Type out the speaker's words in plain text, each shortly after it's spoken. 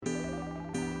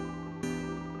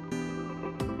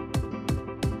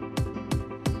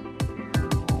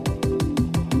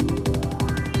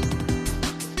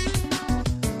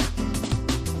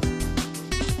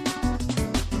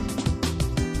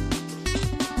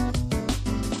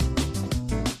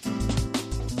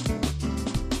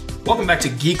Welcome back to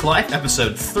Geek Life,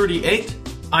 episode 38.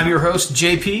 I'm your host,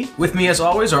 JP. With me, as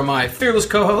always, are my fearless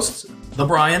co-hosts, the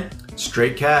Brian.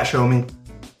 Straight cash, homie.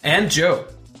 And Joe.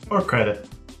 Or credit.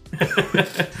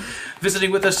 Visiting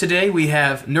with us today, we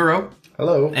have Neuro.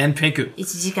 Hello. And Pinku.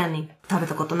 1時間に食べ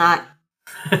たことない。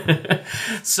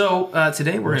 So,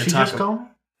 today we're going to talk about...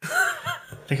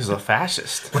 I think he's a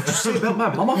fascist. What you say about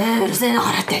my mama? うるせえな、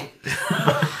払って。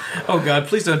 Oh God,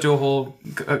 please don't do a whole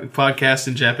podcast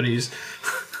in Japanese.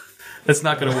 That's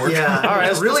not going to work. Yeah, All right,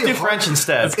 it's let's really do hard. French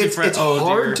instead. It's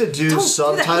hard to do Don't do that. He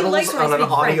subtitles likes when I on an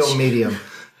speak audio French. medium.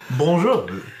 Bonjour,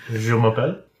 je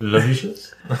m'appelle La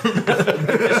Vicieuse.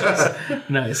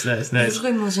 Nice. すご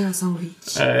いマジなサンドイッ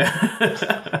チ。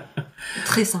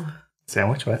très sain.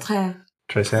 Sandwich, what? Très.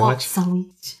 Try Trois sandwich?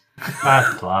 sandwich.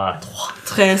 Ah,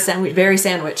 Très sandwich. Very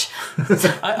sandwich.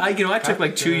 I took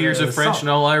like 2 years of French, and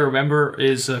all I remember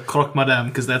is croque madame,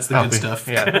 because that's the good stuff.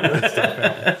 Yeah, good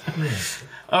stuff.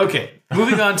 Okay,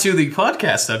 moving on to the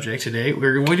podcast subject today,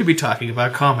 we're going to be talking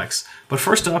about comics. But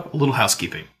first up, a little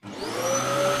housekeeping.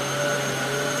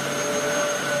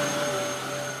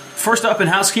 First up in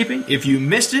housekeeping, if you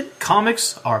missed it,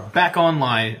 comics are back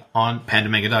online on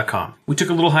pandamanga.com. We took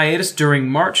a little hiatus during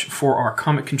March for our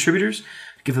comic contributors,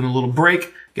 give them a little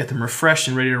break, get them refreshed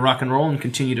and ready to rock and roll, and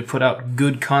continue to put out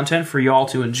good content for y'all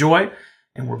to enjoy.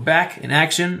 And we're back in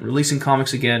action, releasing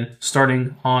comics again,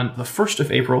 starting on the 1st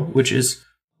of April, which is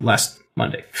last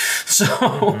Monday.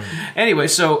 So, anyway,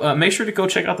 make sure to go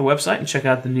check out the website and check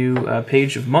out the new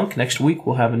page of Monk. Next week,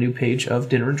 we'll have a new page of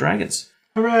Dinner and Dragons.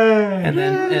 Hooray! And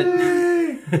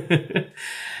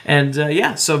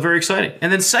then, so very exciting.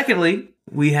 And then secondly,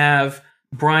 we have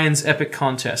Brian's Epic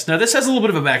Contest. Now, this has a little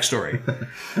bit of a backstory.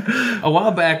 A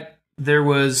while back,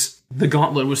 the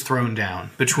gauntlet was thrown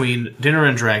down between Dinner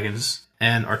and Dragons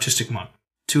and Artistic Monk,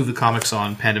 two of the comics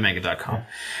on pandamanga.com,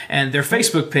 and their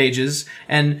Facebook pages,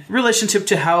 and relationship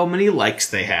to how many likes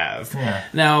they have. Yeah.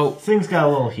 Now, Things got a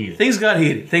little heated. Things got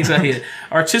heated.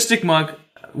 Artistic Monk,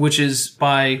 which is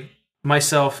by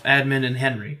myself, Admin, and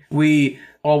Henry, we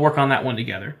all work on that one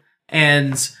together.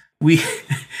 And we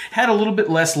had a little bit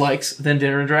less likes than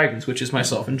Dinner and Dragons, which is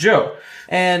myself and Joe.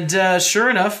 And sure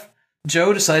enough,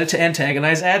 Joe decided to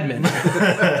antagonize Admin.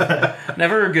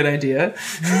 Never a good idea.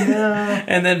 Yeah.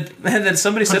 And then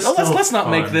somebody said, let's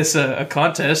not make this a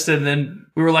contest. And then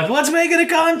we were like, let's make it a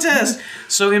contest.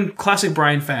 So in classic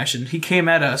Brian fashion, he came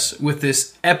at us with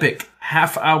this epic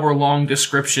half-hour-long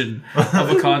description of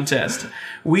a contest.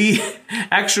 We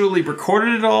actually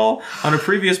recorded it all on a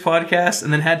previous podcast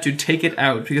and then had to take it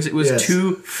out because it was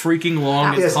too freaking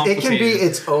long and complicated. It can be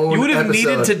its own You would have episode.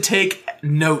 needed to take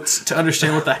notes to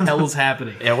understand what the hell is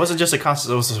happening. Yeah, it wasn't just a contest,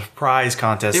 it was a surprise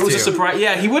contest, It was a surprise.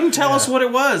 Yeah, he wouldn't tell us what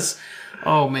it was.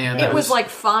 Oh, man. It was like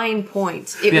fine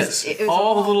points. It was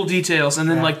all the little details and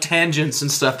then like tangents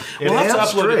and stuff. We'll have to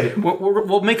upload it.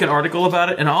 We'll make an article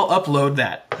about it and I'll upload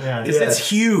that. Yeah. It's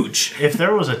huge. If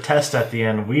there was a test at the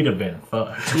end, we'd have been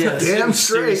fucked. Yes, Damn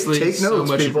straight. seriously, Take so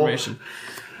notes, much people. information.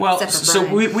 Well, Except for so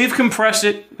Brian. we've compressed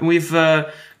it. We've got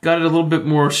it a little bit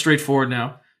more straightforward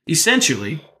now.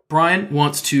 Essentially, Brian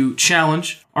wants to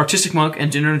challenge Artistic Monk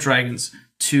and Dinner and Dragons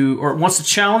wants to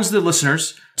challenge the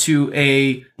listeners to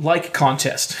a like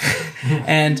contest.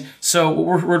 And so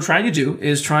what we're trying to do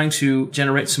is trying to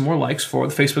generate some more likes for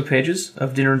the Facebook pages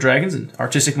of Dinner and Dragons and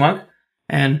Artistic Monk.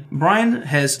 And Brian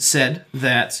has said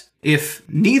that if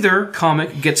neither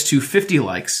comic gets to 50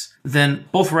 likes, then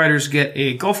both writers get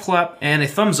a golf clap and a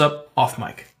thumbs up off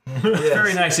mic.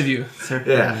 Very nice of you. Very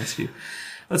nice of you.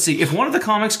 Let's see. If one of the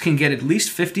comics can get at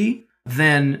least 50,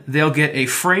 then they'll get a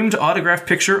framed autographed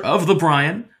picture of the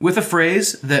Brian with a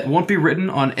phrase that won't be written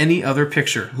on any other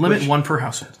picture. Limit one per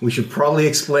household. We should probably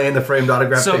explain the framed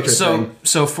autograph picture thing.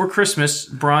 So for Christmas,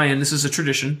 Brian, this is a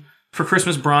tradition. For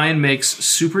Christmas, Brian makes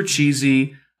super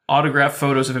cheesy autographed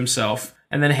photos of himself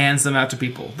and then hands them out to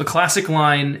people. The classic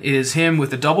line is him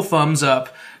with a double thumbs up,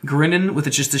 grinning with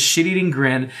just a shit-eating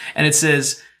grin, and it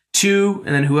says, to,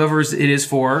 and then whoever it is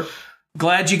for,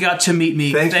 glad you got to meet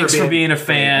me. Thanks for being a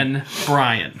fan,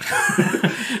 Brian.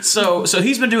 So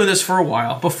he's been doing this for a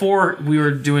while, before we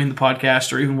were doing the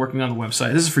podcast or even working on the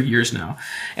website. This is for years now.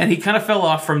 And he kind of fell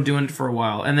off from doing it for a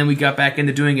while. And then we got back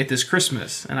into doing it this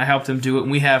Christmas. And I helped him do it.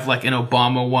 And we have like an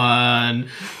Obama one,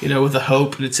 with a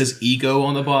hope, and it says ego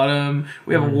on the bottom.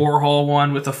 We have a Warhol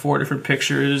one with the 4 different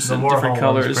pictures and different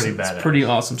colors. It's pretty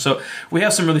awesome. So we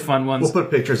have some really fun ones. We'll put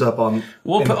pictures up on...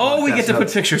 we get to put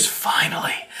pictures,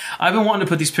 finally. I've been wanting to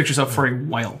put these pictures up for a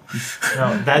while.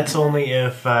 No, that's only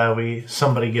if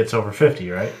somebody gets over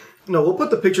 50, right? No, we'll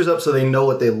put the pictures up so they know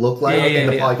what they look like in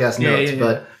the podcast notes.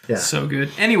 But yeah. So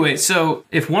good. Anyway, so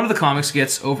if one of the comics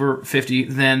gets over 50,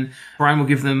 then Brian will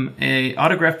give them a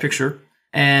autographed picture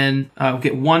and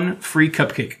get one free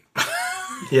cupcake.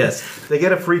 Yes, they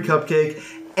get a free cupcake,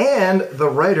 and the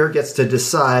writer gets to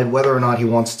decide whether or not he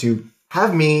wants to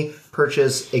have me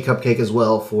purchase a cupcake as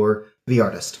well for the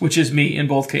artist. Which is me in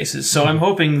both cases. So I'm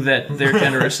hoping that they're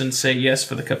generous and say yes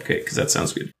for the cupcake, because that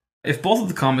sounds good. If both of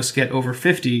the comics get over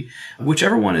 50,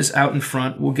 whichever one is out in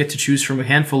front will get to choose from a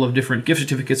handful of different gift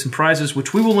certificates and prizes,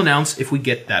 which we will announce if we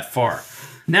get that far.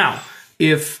 Now,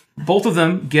 if both of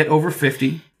them get over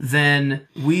 50, then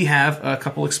we have a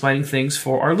couple exciting things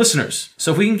for our listeners.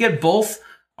 So if we can get both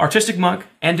Artistic Monk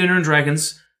and Dinner and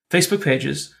Dragons Facebook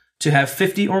pages to have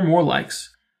 50 or more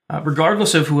likes,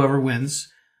 regardless of whoever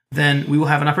wins, then we will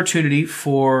have an opportunity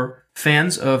for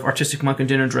fans of Artistic Monk and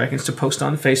Dinner and Dragons to post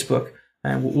on Facebook.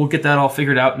 And we'll get that all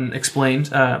figured out and explained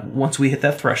once we hit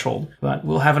that threshold. But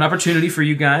we'll have an opportunity for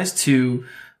you guys to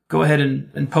go ahead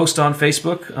and post on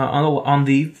Facebook, on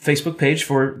the Facebook page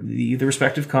for the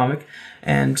respective comic,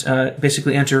 and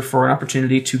basically enter for an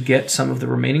opportunity to get some of the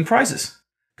remaining prizes.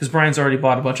 Because Brian's already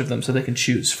bought a bunch of them, so they can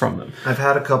choose from them. I've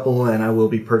had a couple, and I will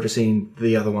be purchasing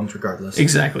the other ones regardless.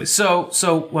 Exactly. So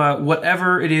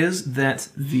whatever it is that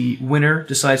the winner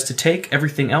decides to take,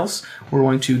 everything else, we're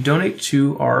going to donate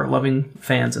to our loving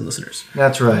fans and listeners.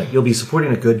 That's right. You'll be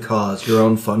supporting a good cause, your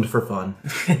own fund for fun.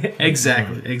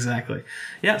 Exactly.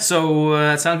 Yeah, so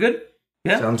that sound good?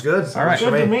 Yeah. Sounds good. All right.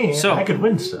 Good to me. So I could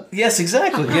win stuff. Yes,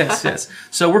 exactly. Yes.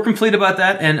 So we're complete about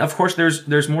that, and of course,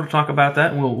 there's more to talk about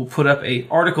that. And we'll put up a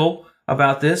article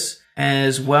about this,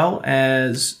 as well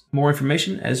as more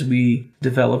information as we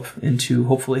develop into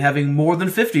hopefully having more than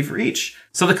 50 for each.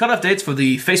 So the cutoff dates for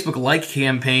the Facebook like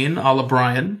campaign, a la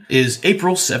Brian, is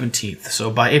April 17th.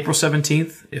 So by April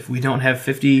 17th, if we don't have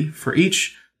 50 for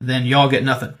each, then y'all get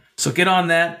nothing. So get on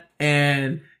that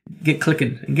and get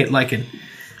clicking and get liking.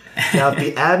 Now, if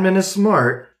the admin is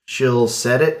smart, she'll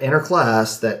set it in her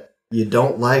class that you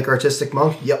don't like Artistic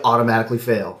Monk, you automatically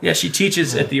fail. Yeah, she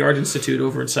teaches at the Art Institute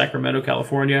over in Sacramento,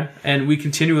 California, and we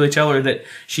continually tell her that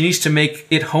she needs to make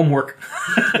it homework.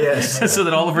 Yes. So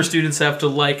that all of her students have to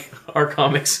like our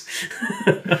comics.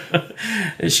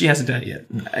 She hasn't done it yet.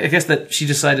 I guess that she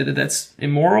decided that that's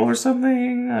immoral or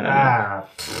something. I don't know.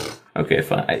 Okay,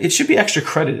 fine. It should be extra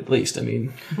credit at least. I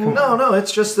mean, No,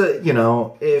 it's just that,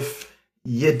 if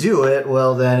you do it,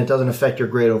 well, then it doesn't affect your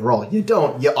grade overall. You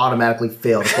don't, you automatically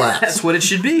fail the class. That's what it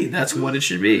should be.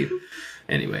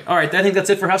 Anyway, all right, I think that's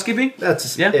it for housekeeping?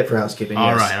 That's it for housekeeping, All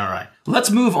yes. right.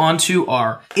 Let's move on to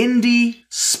our Indie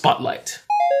Spotlight.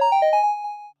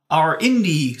 Our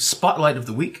Indie Spotlight of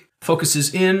the week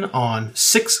focuses in on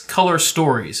 6 Color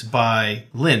Stories by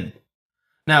Lynn.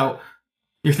 Now,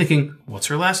 you're thinking, what's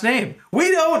her last name?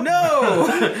 We don't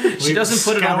know! She doesn't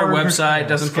put it on her website,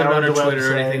 doesn't put it on her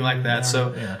Twitter or anything like that.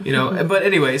 So, but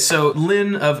anyway, so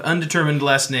Lynn of undetermined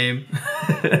last name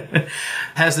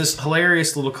has this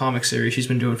hilarious little comic series she's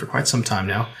been doing for quite some time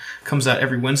now. Comes out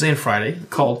every Wednesday and Friday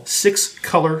called 6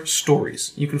 Color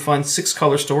Stories. You can find 6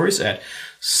 Color Stories at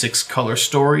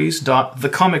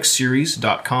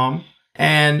 6colorstories.thecomicseries.com.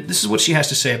 And this is what she has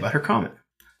to say about her comic.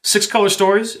 6 Color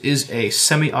Stories is a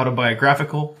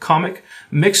semi-autobiographical comic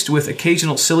mixed with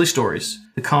occasional silly stories.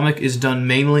 The comic is done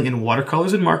mainly in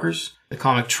watercolors and markers. The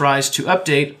comic tries to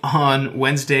update on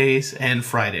Wednesdays and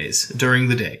Fridays during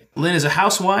the day. Lynn is a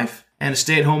housewife and a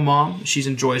stay-at-home mom. She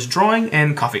enjoys drawing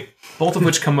and coffee, both of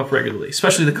which come up regularly,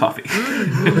 especially the coffee.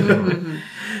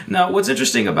 Now, what's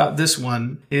interesting about this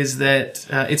one is that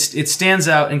it stands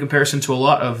out in comparison to a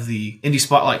lot of the Indie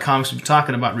Spotlight comics we've been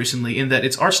talking about recently in that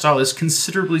its art style is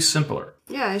considerably simpler.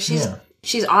 Yeah, she's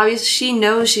obvious. She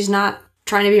knows she's not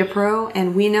trying to be a pro,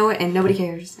 and we know it, and nobody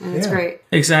cares, and it's great.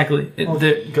 Exactly.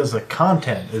 Because the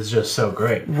content is just so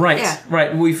great. Right. Yeah.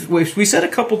 Right. We said a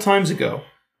couple times ago,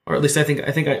 or at least I think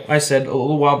I said a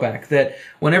little while back, that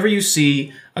whenever you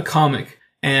see a comic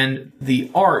and the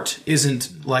art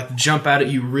isn't like jump out at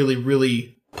you really,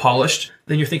 really polished,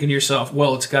 then you're thinking to yourself,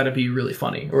 well, it's got to be really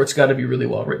funny or it's got to be really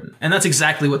well written. And that's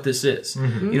exactly what this is.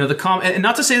 Mm-hmm. And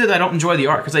not to say that I don't enjoy the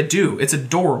art, because I do. It's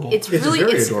adorable. It's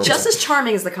adorable. Just as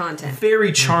charming as the content.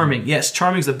 Very charming. Yes,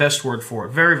 charming is the best word for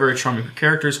it. Very, very charming. Her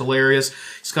character is hilarious.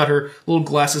 She's got her little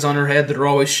glasses on her head that are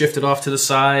always shifted off to the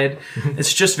side.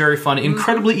 It's just very funny.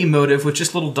 Incredibly emotive with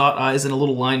just little dot eyes and a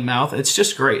little lined mouth. It's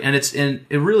just great. And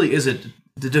it really is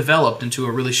developed into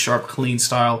a really sharp, clean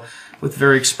style with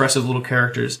very expressive little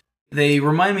characters. They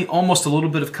remind me almost a little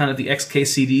bit of kind of the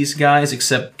XKCD's guys,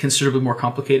 except considerably more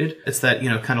complicated. It's that,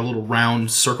 kind of little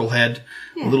round circle head,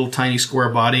 little tiny square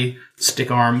body,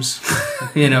 stick arms,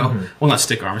 well, not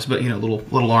stick arms, but,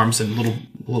 little arms and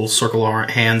little circle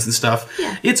hands and stuff.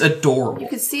 Yeah. It's adorable. You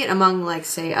could see it among, like,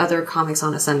 say, other comics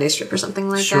on a Sunday strip or something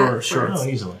like that. Sure. Oh,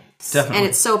 easily. Definitely. And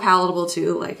it's so palatable,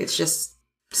 too. Like, it's just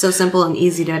so simple and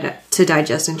easy to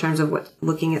digest in terms of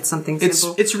looking at something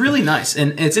simple. It's really nice,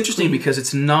 and it's interesting because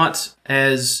it's not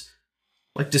as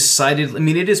like decided. I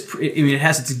mean, it is. It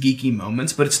has its geeky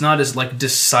moments, but it's not as like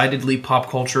decidedly pop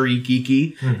culture-y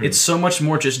geeky. Mm-hmm. It's so much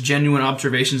more just genuine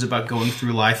observations about going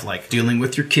through life, like dealing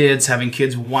with your kids, having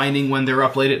kids whining when they're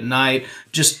up late at night,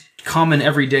 just common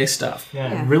everyday stuff.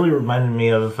 Yeah, it really reminded me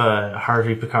of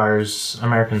Harvey Picar's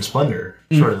American Splendor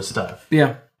sort of stuff.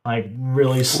 Yeah. Like,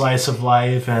 really slice of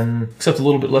life and... Except a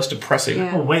little bit less depressing.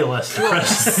 Yeah. Oh, way less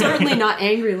depressing. Certainly not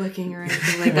angry looking or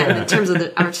anything like that in terms of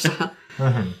the art style.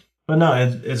 Mm-hmm. But no,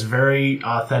 it's very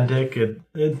authentic.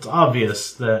 It's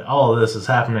obvious that all of this is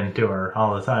happening to her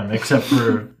all the time, except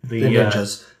for the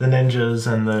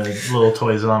ninjas and the little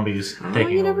toy zombies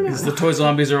taking over. The toy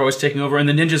zombies are always taking over, and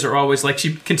the ninjas are always like,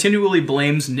 she continually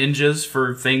blames ninjas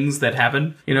for things that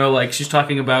happen. Like she's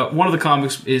talking about, one of the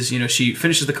comics is, she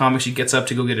finishes the comic, she gets up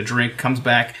to go get a drink, comes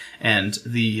back, and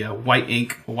the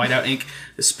whiteout ink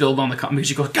is spilled on the comic.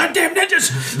 She goes, "Goddamn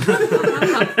ninjas!"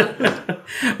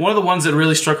 One of the ones that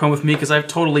really struck home with me, because I've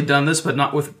totally done this, but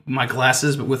not with my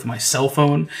glasses, but with my cell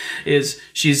phone, is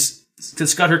she's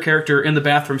got her character in the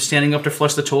bathroom standing up to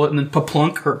flush the toilet, and then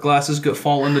plunk, her glasses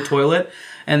fall in the toilet.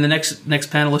 And the next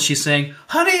panel is she's saying,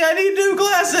 "Honey, I need new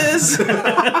glasses."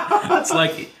 It's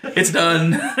like, it's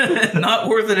done. Not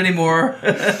worth it anymore.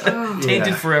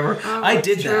 Tainted forever. I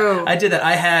did that.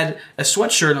 I had a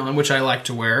sweatshirt on, which I like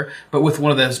to wear, but with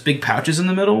one of those big pouches in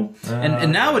the middle.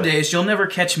 And nowadays, you'll never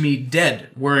catch me dead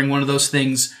wearing one of those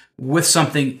things with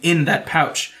something in that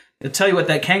pouch. I'll tell you what,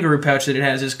 that kangaroo pouch that it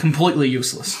has is completely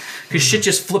useless. Because shit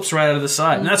just flips right out of the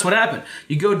side. And that's what happened.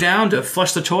 You go down to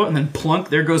flush the toilet, and then plunk,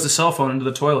 there goes the cell phone into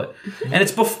the toilet. And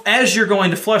it's as you're going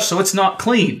to flush, so it's not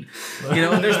clean.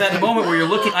 And there's that moment where you're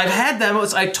looking. I've had that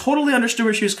moment. I totally understood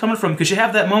where she was coming from, because you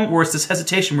have that moment where it's this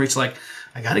hesitation where it's like,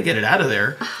 I gotta get it out of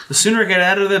there. The sooner I get it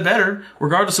out of there, the better.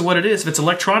 Regardless of what it is. If it's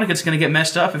electronic, it's gonna get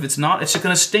messed up. If it's not, it's just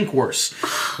gonna stink worse.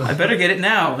 I better get it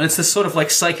now. And it's this sort of like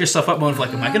psych yourself up moment of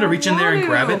like, am I gonna reach in there and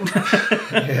grab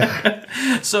it?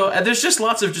 So there's just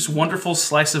lots of just wonderful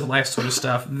slice of life sort of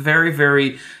stuff. Very,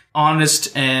 very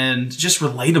honest and just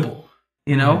relatable.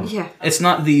 Yeah. It's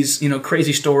not these,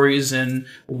 crazy stories and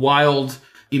wild,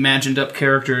 imagined up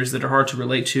characters that are hard to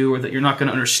relate to or that you're not going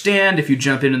to understand if you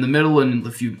jump in the middle and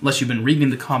unless you've been reading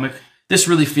the comic. This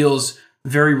really feels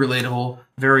very relatable,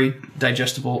 very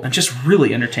digestible, and just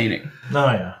really entertaining. Oh,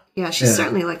 yeah. Yeah, she's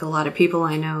certainly like a lot of people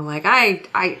I know. Like, I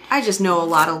just know a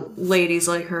lot of ladies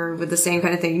like her with the same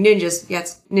kind of thing. Ninjas.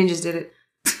 Yes, ninjas did it.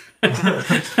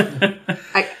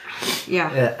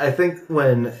 Yeah, I think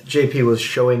when JP was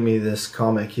showing me this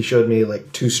comic, he showed me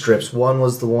like two strips. One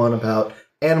was the one about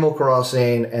Animal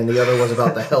Crossing, and the other was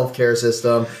about the healthcare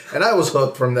system, and I was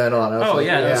hooked from then on.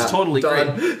 That's totally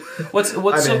done. Great. What's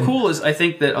so cool is I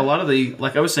think that a lot of the,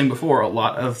 like I was saying before, a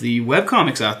lot of the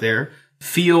webcomics out there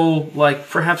feel like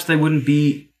perhaps they wouldn't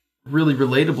be really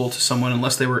relatable to someone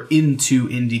unless they were into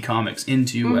indie comics,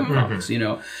 into webcomics,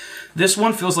 This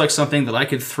one feels like something that I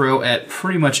could throw at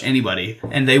pretty much anybody,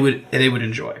 and they would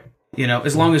enjoy,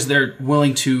 as long as they're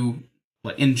willing to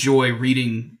enjoy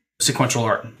reading sequential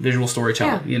art, visual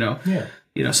storytelling,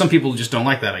 some people just don't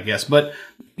like that, I guess. But,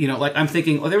 I'm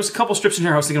thinking, there was a couple strips in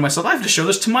here I was thinking to myself, I have to show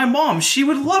this to my mom. She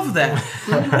would love that.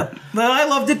 But I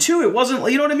loved it too. It wasn't,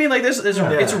 you know what I mean? Like,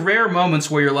 it's rare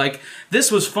moments where you're like,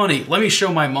 this was funny. Let me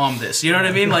show my mom this. You know what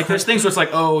I mean? Like, there's things where it's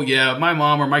like, oh yeah, my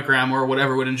mom or my grandma or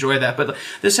whatever would enjoy that. But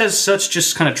this has such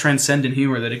just kind of transcendent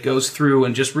humor that it goes through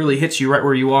and just really hits you right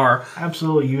where you are.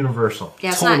 Absolutely universal.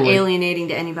 Yeah, it's not alienating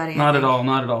to anybody. Not at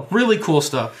all. Really cool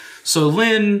stuff. So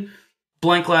Lynn,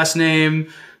 blank last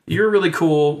name, you're really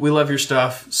cool. We love your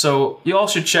stuff. So you all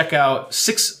should check out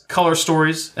 6 Color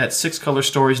Stories at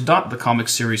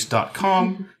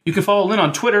 6colorstories.thecomicseries.com. You can follow Lynn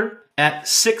on Twitter at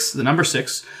 6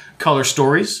 Color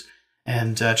Stories,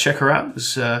 and check her out.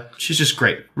 She's just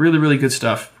great. Really, really good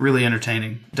stuff. Really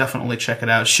entertaining. Definitely check it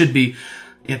out. It should be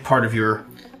part of your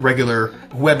regular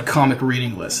webcomic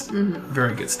reading list.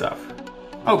 Very good stuff.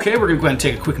 Okay, we're going to go ahead and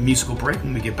take a quick musical break.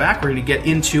 When we get back, we're going to get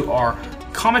into our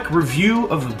comic review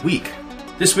of the week.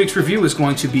 This week's review is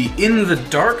going to be In the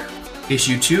Dark,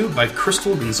 Issue 2 by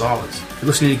Crystal Gonzalez. You're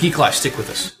listening to Geek Life. Stick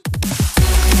with us.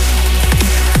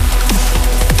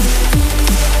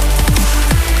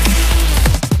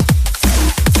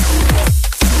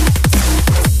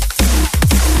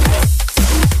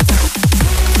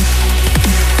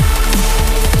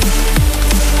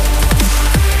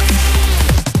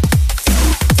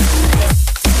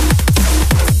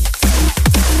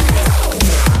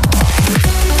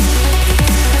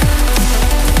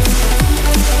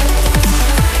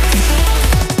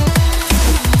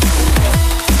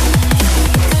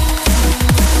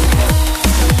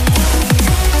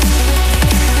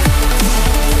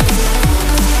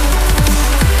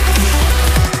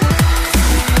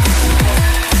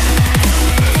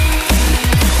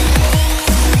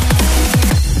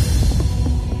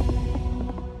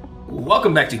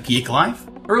 Welcome back to Geek Life.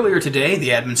 Earlier today, the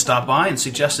admin stopped by and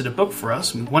suggested a book for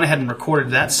us. We went ahead and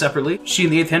recorded that separately. She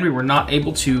and the 8th Henry were not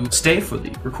able to stay for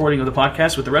the recording of the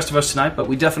podcast with the rest of us tonight, but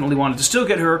we definitely wanted to still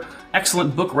get her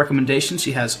excellent book recommendations.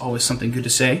 She has always something good to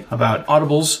say about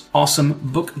Audible's awesome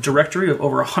book directory of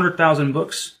over 100,000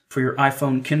 books for your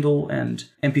iPhone, Kindle, and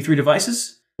MP3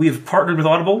 devices. We have partnered with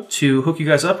Audible to hook you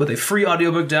guys up with a free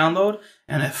audiobook download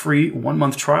and a free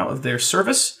 1-month trial of their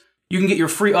service. You can get your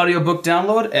free audiobook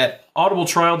download at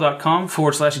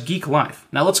audibletrial.com/geeklife.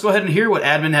 Now let's go ahead and hear what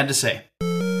Admin had to say.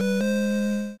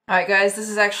 Alright guys, this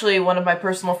is actually one of my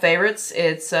personal favorites.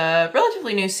 It's a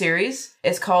relatively new series.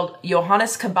 It's called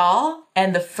Johannes Cabal,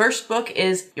 and the first book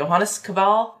is Johannes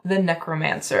Cabal, the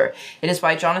Necromancer. It is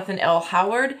by Jonathan L.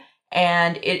 Howard,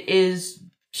 and it is,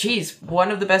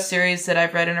 one of the best series that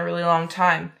I've read in a really long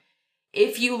time.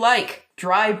 If you like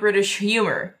dry British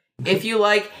humor, if you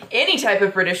like any type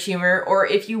of British humor, or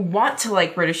if you want to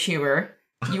like British humor,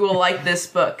 you will like this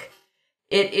book.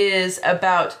 It is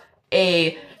about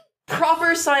a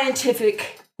proper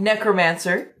scientific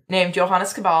necromancer named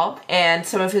Johannes Cabal and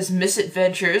some of his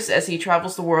misadventures as he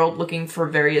travels the world looking for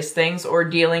various things or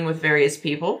dealing with various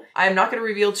people. I'm not going to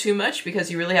reveal too much because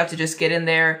you really have to just get in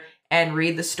there and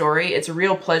read the story. It's a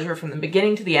real pleasure from the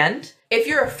beginning to the end. If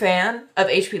you're a fan of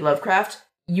H.P. Lovecraft,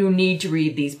 you need to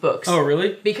read these books. Oh,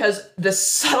 really? Because the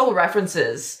subtle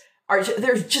references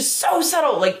they're just so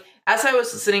subtle. Like, as I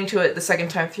was listening to it the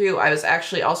second time through, I was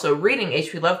actually also reading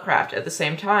H.P. Lovecraft at the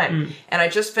same time. And I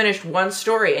just finished one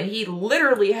story, and he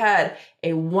literally had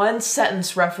a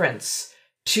 1-sentence reference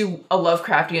to a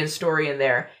Lovecraftian story in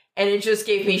there. And it just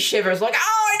gave me shivers, like,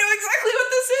 oh, I know exactly what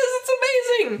this is. It's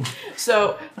amazing.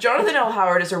 So Jonathan L.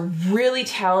 Howard is a really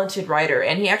talented writer,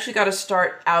 and he actually got to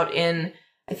start out in,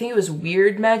 I think it was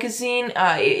Weird magazine.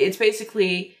 It's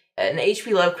basically an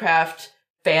H.P. Lovecraft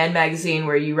fan magazine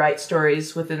where you write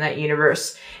stories within that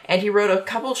universe. And he wrote a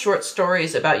couple short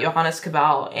stories about Johannes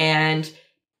Cabal, and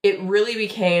it really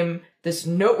became this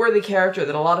noteworthy character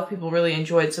that a lot of people really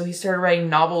enjoyed. So he started writing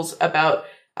novels about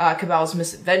Cabal's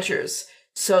misadventures.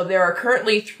 So there are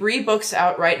currently 3 books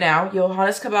out right now: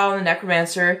 Johannes Cabal and the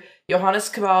Necromancer, Johannes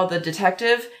Cabal the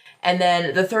Detective, and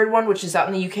then the third one, which is out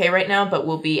in the UK right now, but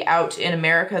will be out in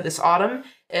America this autumn,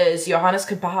 is Johannes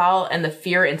Cabal and the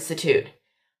Fear Institute.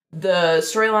 The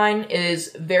storyline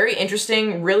is very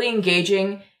interesting, really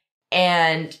engaging,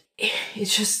 and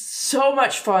it's just so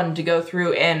much fun to go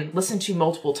through and listen to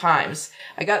multiple times.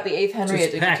 I got the 8th Henry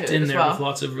addicted to it as well. It's packed in there with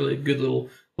lots of really good little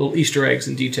Easter eggs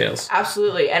and details.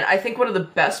 Absolutely. And I think one of the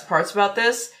best parts about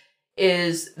this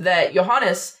is that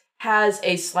Johannes has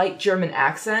a slight German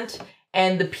accent,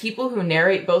 and the people who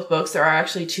narrate both books, there are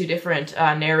actually 2 different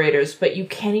narrators, but you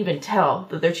can't even tell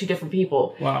that they're 2 different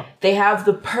people. Wow. They have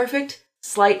the perfect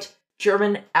slight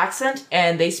German accent,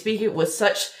 and they speak it with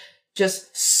such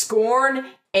just scorn,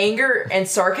 anger, and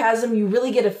sarcasm. You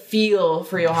really get a feel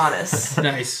for Johannes.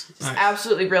 Nice. It's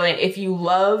absolutely brilliant. If you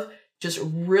love just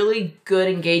really good,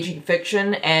 engaging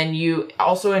fiction, and you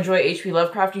also enjoy H.P.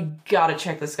 Lovecraft, you gotta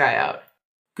check this guy out.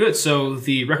 Good. So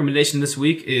the recommendation this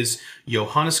week is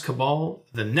Johannes Cabal,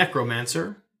 the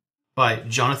Necromancer by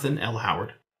Jonathan L.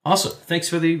 Howard. Awesome. Thanks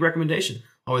for the recommendation.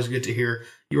 Always good to hear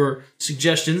your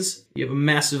suggestions. You have a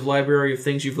massive library of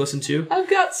things you've listened to. I've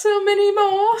got so many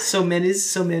more. So many.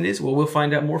 Well, we'll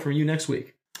find out more from you next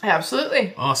week.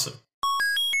 Absolutely. Awesome.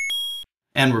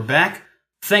 And we're back.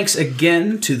 Thanks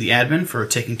again to the admin for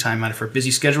taking time out of her busy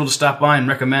schedule to stop by and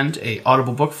recommend a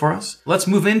Audible book for us. Let's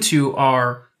move into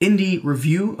our indie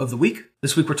review of the week.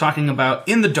 This week we're talking about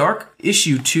In the Dark,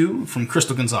 Issue 2 from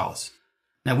Crystal Gonzalez.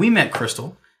 Now, we met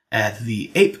Crystal at the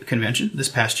APE convention this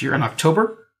past year in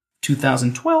October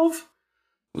 2012.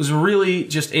 It was really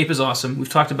just, APE is awesome. We've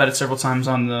talked about it several times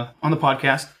on the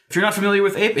podcast. If you're not familiar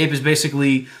with APE, APE is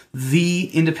basically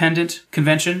the independent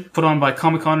convention put on by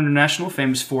Comic-Con International,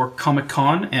 famous for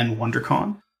Comic-Con and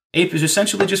WonderCon. APE is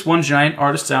essentially just one giant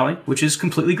artist's alley, which is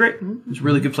completely great. It's a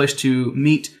really good place to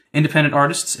meet independent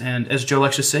artists, and as Joe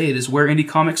likes to say, it is where indie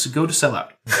comics go to sell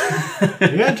out.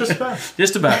 Yeah, just about.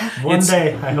 Just about. One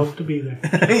day, I hope to be there.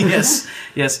 Yes.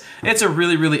 It's a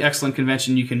really, really excellent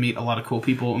convention. You can meet a lot of cool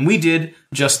people, and we did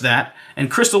just that, and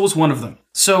Crystal was one of them.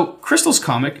 So, Crystal's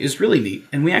comic is really neat,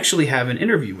 and we actually have an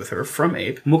interview with her from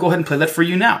APE, and we'll go ahead and play that for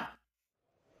you now.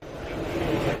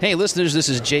 Hey listeners, this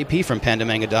is JP from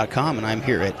Pandamanga.com, and I'm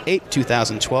here at APE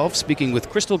 2012 speaking with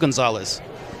Crystal Gonzalez.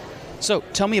 So,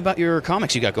 tell me about your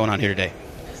comics you got going on here today.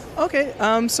 Okay,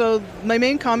 so my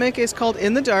main comic is called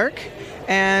In the Dark,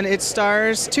 and it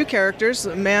stars 2 characters,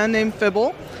 a man named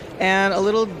Fibble and a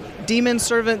little demon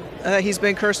servant he's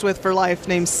been cursed with for life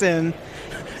named Sin.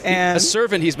 And A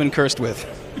servant he's been cursed with.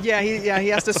 he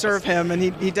has to serve him, and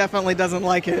he definitely doesn't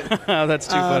like it. That's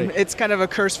too funny. It's kind of a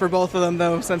curse for both of them,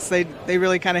 though, since they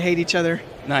really kind of hate each other.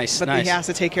 Nice, But nice. he has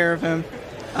to take care of him.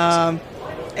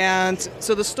 And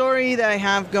so the story that I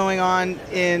have going on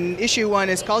in issue 1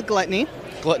 is called Gluttony.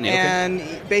 Gluttony, okay.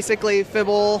 And basically,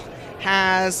 Fibble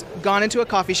has gone into a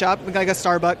coffee shop, like a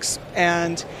Starbucks,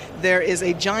 and there is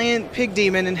a giant pig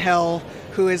demon in hell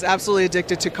who is absolutely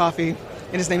addicted to coffee,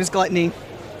 and his name is Gluttony.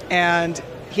 And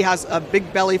he has a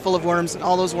big belly full of worms, and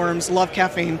all those worms love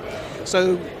caffeine.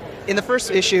 So in the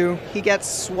first issue, he gets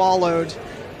swallowed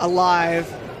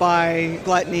alive by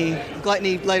Gluttony.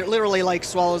 Gluttony literally like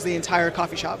swallows the entire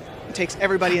coffee shop. It takes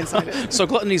everybody inside it. So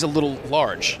Gluttony's a little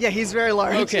large. Yeah, he's very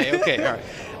large. Okay, all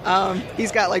right.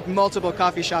 He's got like multiple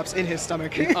coffee shops in his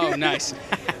stomach. Oh, nice.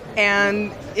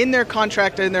 And in their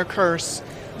contract, in their curse,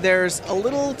 there's a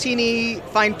little teeny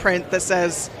fine print that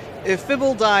says, if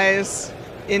Fibble dies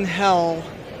in hell,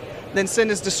 then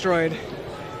sin is destroyed.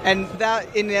 And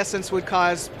that, in essence, would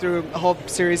cause, through a whole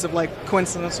series of like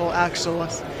coincidental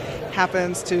actions,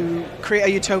 happens to create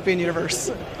a utopian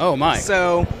universe. Oh, my.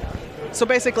 So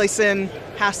basically, sin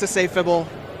has to save Fibble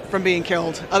from being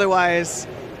killed. Otherwise,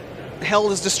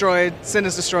 hell is destroyed, sin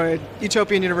is destroyed,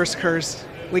 utopian universe occurs.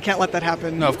 We can't let that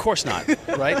happen. No, of course not.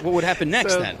 Right? What would happen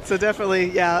next then? So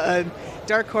definitely, a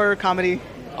dark horror comedy.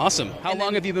 Awesome. How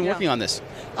long have you been working on this?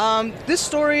 This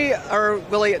story, or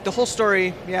really the whole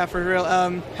story, for real,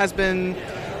 has been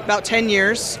about 10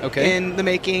 years in the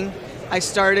making. I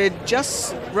started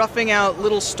just roughing out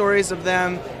little stories of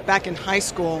them back in high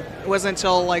school. It wasn't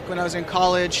until like when I was in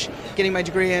college, getting my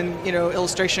degree in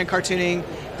illustration and cartooning,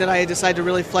 that I decided to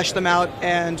really flesh them out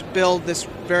and build this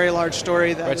very large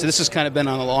story. Right, so this has kind of been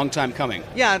on a long time coming.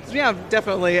 Yeah,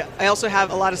 definitely. I also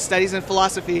have a lot of studies in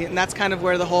philosophy, and that's kind of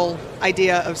where the whole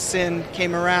idea of sin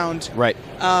came around. Right.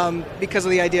 Because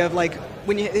of the idea of like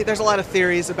there's a lot of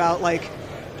theories about like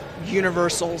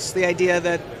universals, the idea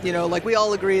that like we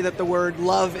all agree that the word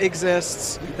love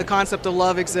exists, the concept of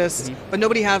love exists, but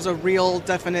nobody has a real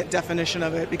definite definition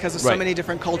of it because of so many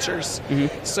different cultures.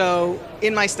 So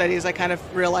in my studies I kind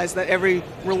of realized that every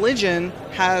religion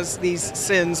has these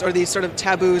sins or these sort of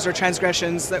taboos or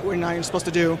transgressions that we're not even supposed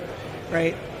to do,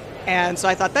 right? And so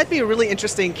I thought that'd be a really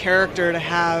interesting character to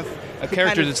have. A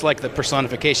character that's like the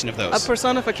personification of those. A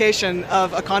personification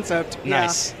of a concept.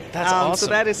 Nice. Yeah. That's awesome.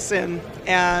 So that is sin.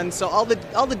 And so all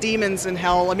the demons in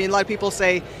hell, I mean, a lot of people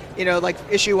say, like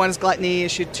issue 1 is gluttony,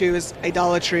 issue 2 is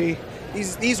idolatry.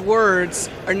 These words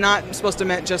are not supposed to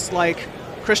mean just like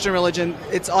Christian religion.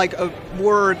 It's like a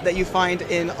word that you find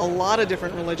in a lot of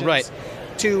different religions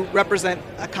to represent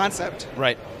a concept.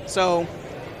 Right. So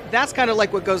that's kind of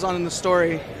like what goes on in the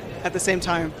story at the same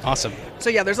time. Awesome.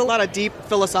 So yeah, there's a lot of deep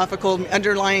philosophical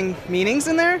underlying meanings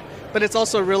in there, but it's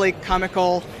also really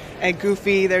comical and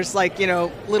goofy. There's like,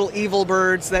 little evil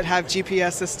birds that have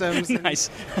GPS systems. Nice.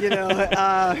 And,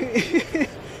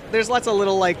 there's lots of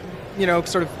little like,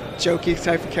 sort of jokey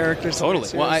type of characters. Totally.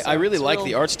 Well, I really like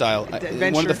the art style.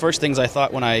 One of the first things I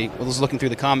thought when I was looking through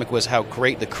the comic was how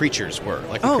great the creatures were.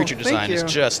 Like the creature design is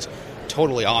just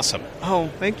totally awesome. Oh,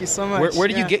 thank you so much. Where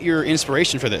did you get your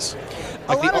inspiration for this?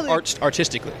 Like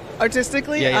artistically.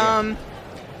 Artistically? Yeah.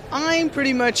 I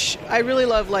really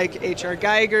love like H.R.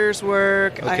 Geiger's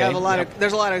work. I have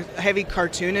there's a lot of heavy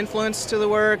cartoon influence to the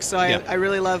work, so I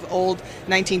really love old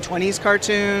 1920s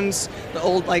cartoons, the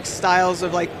old like styles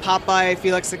of like Popeye,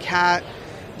 Felix the Cat,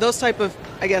 those type of,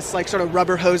 I guess, like sort of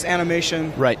rubber hose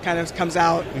animation kind of comes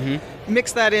out.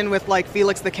 Mix that in with like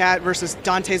Felix the Cat versus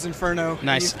Dante's Inferno.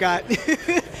 Nice.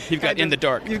 You've got In the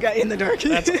Dark. You've got In the Dark.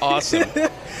 That's awesome.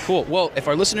 Cool. Well, if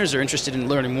our listeners are interested in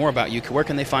learning more about you, where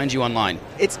can they find you online?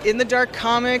 It's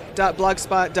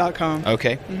inthedarkcomic.blogspot.com.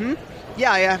 Okay.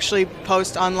 Yeah, I actually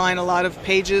post online a lot of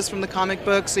pages from the comic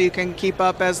book, so you can keep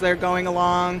up as they're going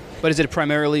along. But is it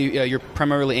primarily you're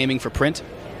primarily aiming for print?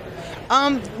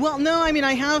 Well, no. I mean,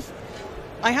 I have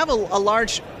a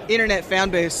large internet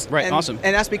fan base. Right. Awesome.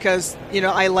 And that's because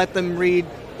I let them read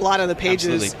a lot of the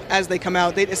pages as they come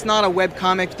out. It's not a web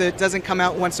comic that doesn't come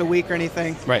out once a week or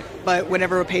anything. Right. But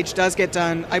whenever a page does get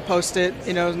done, I post it,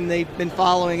 and they've been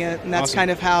following it, and that's kind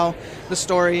of how the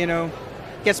story,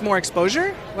 gets more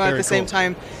exposure. Well, at the same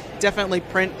time, definitely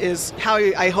print is how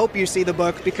I hope you see the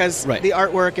book, because the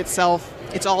artwork itself,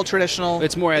 it's all traditional.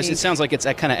 It's more as it sounds like it's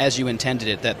kind of as you intended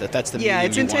it. That's the medium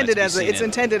it's you want intended it to be it's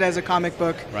intended as a comic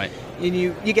book. Right. And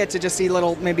you get to just see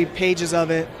little maybe pages of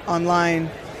it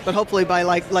online, but hopefully by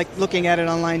like looking at it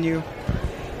online, you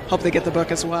hope they get the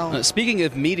book as well. Speaking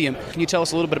of medium, can you tell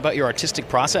us a little bit about your artistic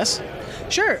process?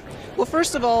 Sure. Well,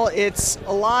 first of all, it's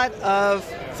a lot of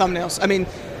thumbnails. I mean,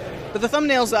 But the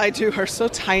thumbnails that I do are so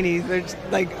tiny; they're just,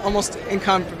 like almost you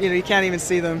can't even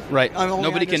see them. Right.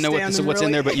 Nobody can know what's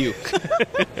in there but you.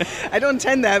 I don't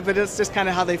intend that, but it's just kind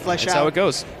of how they flesh out. That's how it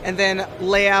goes. And then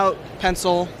layout,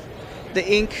 pencil, the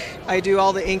ink. I do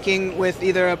all the inking with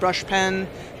either a brush pen,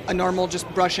 a normal just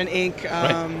brush and ink,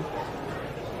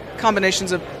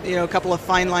 combinations of a couple of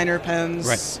fine liner pens.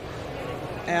 Right.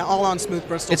 All on smooth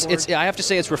Bristol board. I have to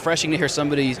say, it's refreshing to hear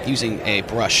somebody using a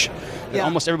brush. Yeah.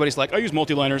 Almost everybody's like, I use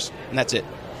multi-liners, and that's it.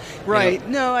 Right.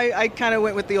 No, I kind of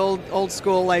went with the old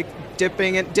school, like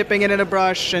dipping it in a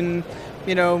brush and,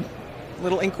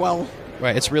 little inkwell.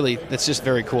 Right. It's just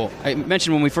very cool. I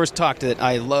mentioned when we first talked that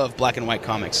I love black and white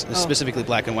comics, specifically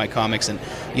black and white comics, and,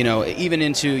 even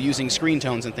into using screen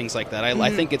tones and things like that.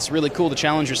 I think it's really cool to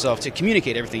challenge yourself to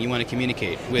communicate everything you want to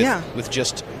communicate with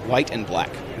just white and black.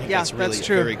 Yeah, that's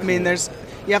true. Very cool. I mean,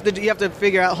 you have to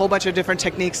figure out a whole bunch of different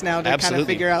techniques now to kind of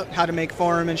figure out how to make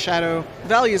form and shadow.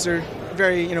 Values are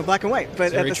very black and white,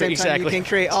 but at the same time you can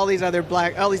create all these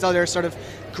other sort of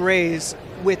grays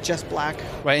with just black.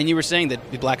 Right, and you were saying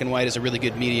that black and white is a really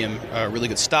good medium, a really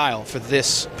good style for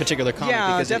this particular comic.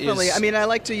 Yeah, because definitely. I mean, I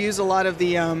like to use a lot of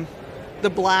the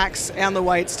blacks and the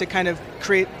whites to kind of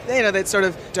create, that sort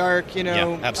of dark,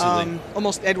 absolutely.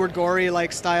 Almost Edward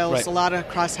Gorey-like styles, right. A lot of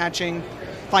cross-hatching,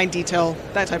 fine detail,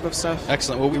 that type of stuff.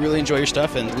 Excellent. Well, we really enjoy your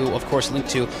stuff, and we will, of course, link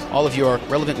to all of your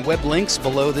relevant web links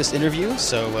below this interview,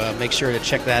 so make sure to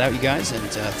check that out, you guys, and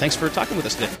thanks for talking with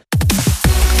us today.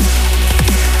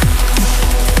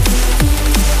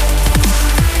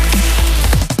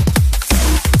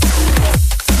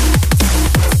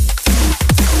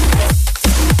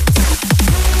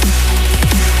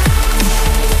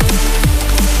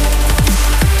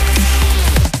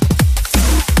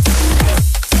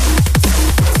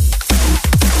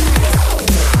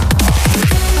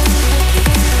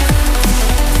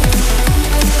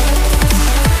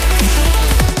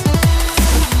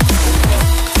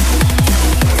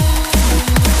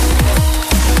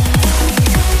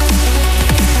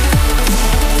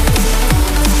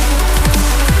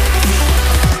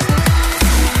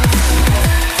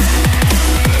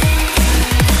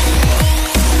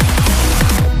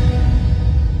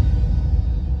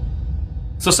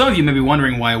 So some of you may be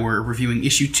wondering why we're reviewing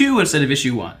issue 2 instead of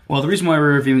issue 1. Well, the reason why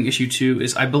we're reviewing issue 2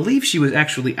 is I believe she was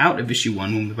actually out of issue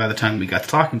 1 by the time we got to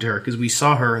talking to her, because we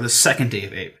saw her the second day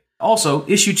of Ape. Also,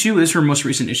 issue 2 is her most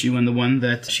recent issue and the one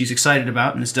that she's excited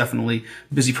about and is definitely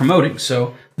busy promoting,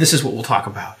 so this is what we'll talk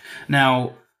about.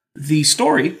 Now, the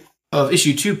story of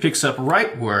issue 2 picks up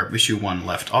right where issue 1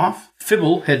 left off.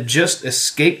 Fibble had just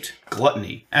escaped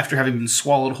Gluttony after having been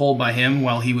swallowed whole by him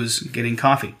while he was getting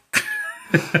coffee.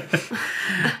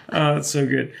 Oh, it's so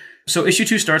good. So issue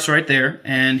 2 starts right there,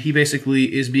 and he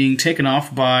basically is being taken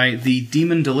off by the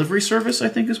Demon Delivery Service, I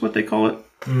think is what they call it.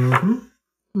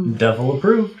 Mm-hmm. Devil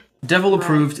approved. Devil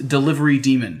approved delivery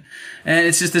demon. And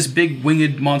it's just this big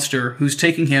winged monster who's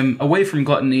taking him away from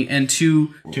Gluttony and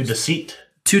to deceit.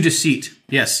 To deceit,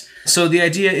 yes. So the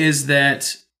idea is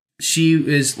that she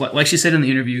is, like she said in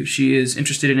the interview, she is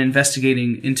interested in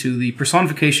investigating into the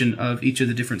personification of each of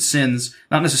the different sins,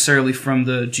 not necessarily from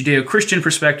the Judeo-Christian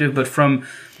perspective, but from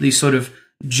the sort of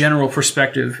general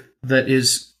perspective that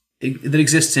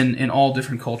exists in all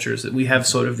different cultures, that we have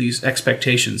sort of these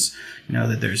expectations,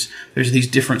 that there's these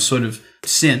different sort of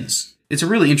sins. It's a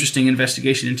really interesting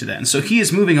investigation into that. And so he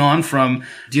is moving on from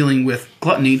dealing with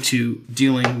gluttony to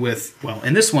dealing with, well,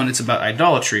 in this one it's about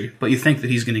idolatry, but you think that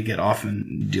he's going to get off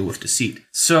and deal with deceit.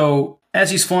 So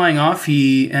as he's flying off,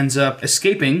 he ends up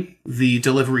escaping the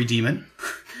delivery demon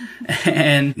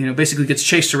and, basically gets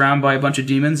chased around by a bunch of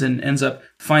demons and ends up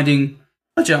finding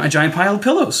a giant pile of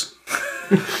pillows.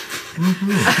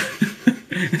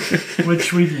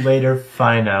 Which we later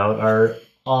find out are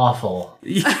awful.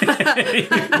 Right,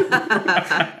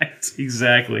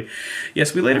 exactly.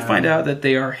 Yes, we later find out that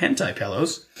they are hentai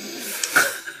pillows.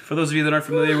 For those of you that aren't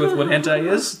familiar with what hentai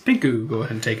is, Pinku, go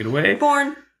ahead and take it away.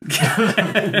 Porn.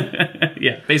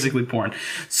 Yeah, basically porn.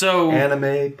 So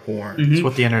anime porn. Mm-hmm. That's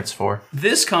what the internet's for.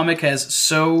 This comic has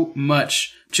so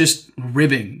much just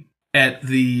ribbing at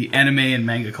the anime and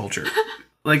manga culture.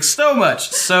 Like so much,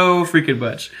 so freaking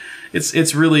much.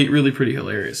 It's really, really pretty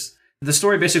hilarious. The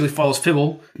story basically follows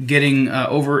Fibble getting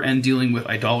over and dealing with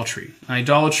idolatry.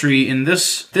 Idolatry in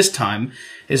this time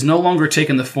is no longer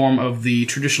taken the form of the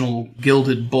traditional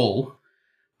gilded bull,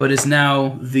 but is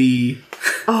now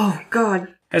oh God.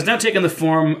 Has now taken the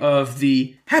form of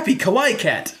the happy kawaii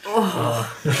cat.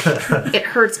 Oh. It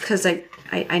hurts because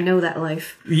I know that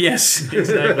life. Yes,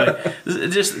 exactly.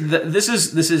 This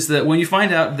is that when you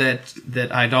find out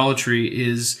that idolatry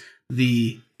is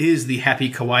the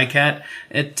happy kawaii cat,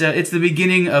 it's the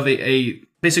beginning of a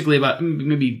basically about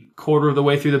maybe quarter of the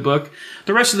way through the book.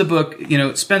 The rest of the book,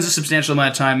 spends a substantial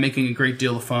amount of time making a great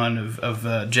deal of fun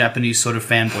of Japanese sort of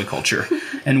fanboy culture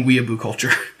and weeaboo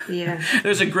culture. Yeah.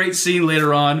 There's a great scene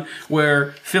later on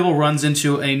where Fibble runs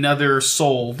into another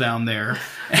soul down there.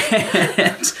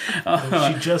 And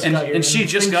she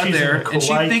just got there, and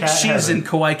she thinks she's in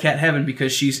Kawaii Cat Heaven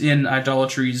because she's in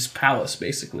Idolatry's palace,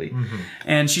 basically. Mm-hmm.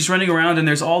 And she's running around, and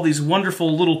there's all these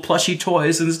wonderful little plushy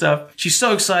toys and stuff. She's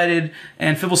so excited,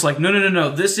 and Fibble's like,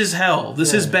 no, this is hell.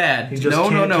 This is bad.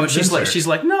 No. And she's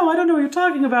like, no, I don't know what you're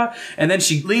talking about. And then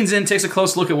she leans in, takes a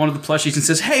close look at one of the plushies, and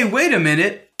says, hey, wait a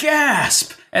minute.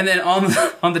 Gasp! And then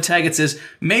on the tag it says,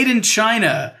 made in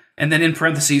China. And then in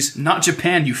parentheses, not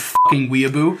Japan, you fucking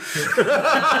weeaboo.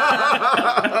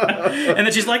 And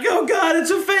then she's like, oh God, it's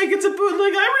a fake, it's a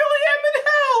bootleg, I really am in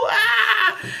hell.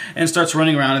 Ah! And starts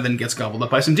running around and then gets gobbled up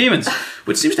by some demons,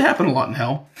 which seems to happen a lot in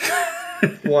hell.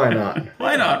 Why not?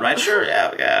 Why not, right? Sure,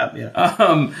 yeah.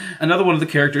 Another one of the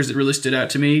characters that really stood out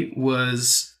to me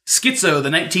was Schizo, the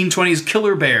 1920s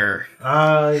killer bear.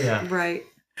 Yeah. Right.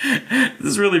 This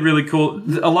is really, really cool.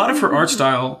 A lot of her art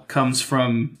style comes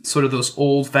from sort of those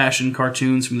old-fashioned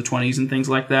cartoons from the 20s and things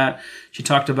like that. She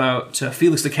talked about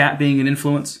Felix the Cat being an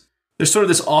influence. There's sort of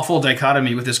this awful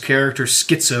dichotomy with this character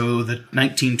Schizo, the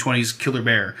 1920s killer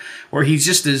bear, where he's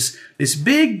just this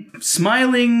big,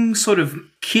 smiling, sort of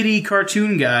kiddie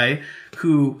cartoon guy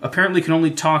who apparently can only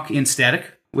talk in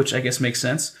static, which I guess makes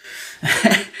sense.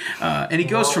 And he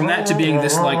goes from that to being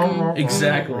this,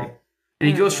 exactly. And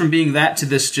he goes from being that to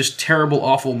this just terrible,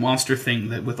 awful monster thing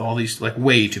that with all these,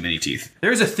 way too many teeth.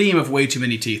 There's a theme of way too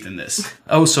many teeth in this.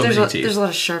 Oh, so many teeth. There's a lot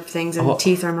of sharp things, and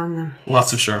teeth are among them.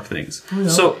 Lots of sharp things.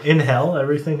 So in hell,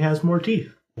 everything has more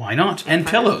teeth. Why not? And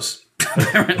pillows,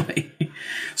 apparently.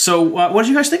 So what did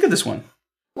you guys think of this one?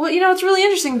 Well, it's really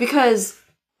interesting because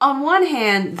on one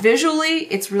hand, visually,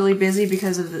 it's really busy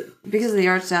because of the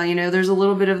art style. There's a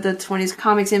little bit of the 20s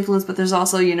comics influence, but there's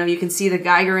also, you can see the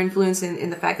Geiger influence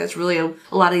in the fact that it's really a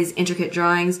lot of these intricate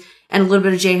drawings, and a little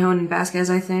bit of J. Hone and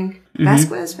Vasquez, I think. Mm-hmm.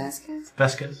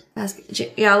 Vasquez.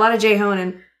 Yeah, a lot of J.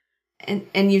 Hone and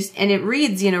it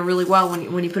reads, really well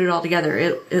when you put it all together.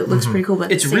 It looks pretty cool,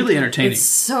 but it's really entertaining. It's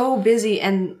so busy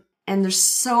and there's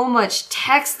so much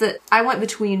text that I went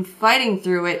between fighting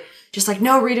through it. Just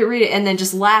no, read it, and then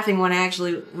just laughing when I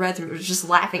actually read through it, just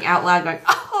laughing out loud, going,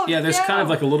 "Oh, yeah." There's kind of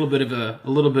a little bit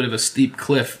of a steep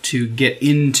cliff to get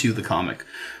into the comic,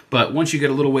 but once you get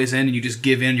a little ways in and you just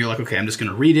give in, you're like, okay, I'm just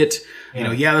going to read it.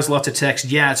 Yeah. There's lots of text.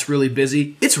 Yeah, it's really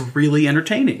busy. It's really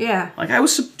entertaining. Yeah. I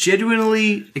was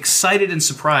genuinely excited and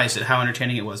surprised at how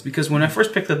entertaining it was, because when I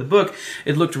first picked up the book,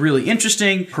 it looked really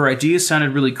interesting. Her ideas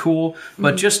sounded really cool,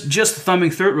 but just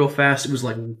thumbing through it real fast, it was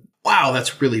like, wow,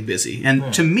 that's really busy.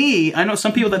 And to me, I know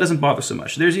some people that doesn't bother so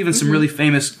much. There's even some really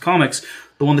famous comics.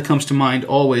 The one that comes to mind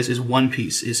always is One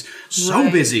Piece, is so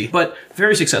busy, but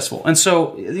very successful. And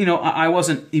so, I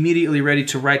wasn't immediately ready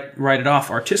to write it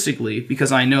off artistically,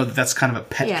 because I know that that's kind of a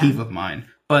pet peeve of mine.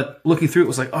 But looking through it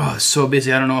was like, oh, it's so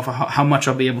busy. I don't know how much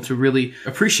I'll be able to really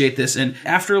appreciate this. And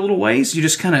after a little ways, you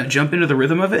just kind of jump into the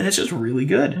rhythm of it, and it's just really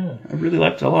good. Yeah. I really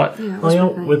liked it a lot. Yeah,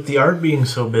 with the art being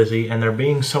so busy and there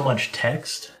being so much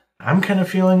text, I'm kind of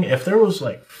feeling if there was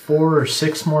 4 or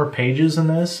 6 more pages in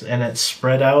this and it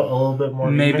spread out a little bit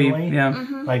more evenly,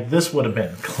 this would have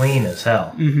been clean as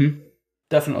hell. Mm-hmm.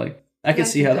 Definitely. I can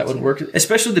see how that would work.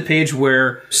 Especially the page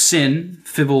where Sin,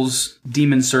 Fibble's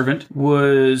demon servant,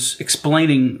 was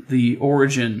explaining the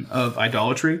origin of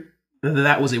idolatry.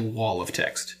 That was a wall of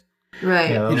text.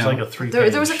 Right. Yeah, that was like a 3-page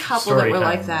there was a couple that were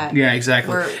like that. Yeah,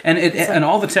 exactly. And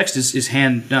all the text is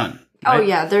hand done. Right? Oh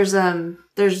yeah, there's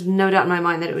no doubt in my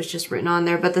mind that it was just written on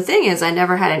there. But the thing is, I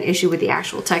never had an issue with the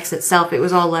actual text itself. It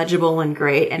was all legible and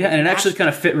great. And it actually kind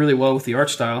of fit really well with the art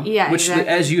style. Yeah, which,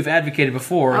 as you've advocated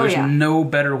before, there's no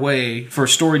better way for a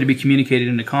story to be communicated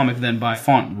in a comic than by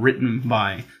font written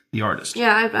by the artist.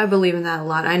 Yeah, I believe in that a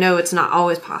lot. I know it's not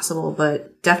always possible,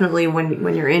 but definitely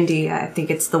when you're indie, I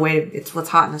think it's it's what's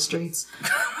hot in the streets.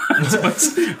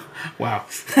 Wow.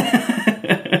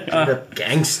 The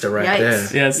gangster right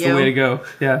there. Yeah, it's the way to go.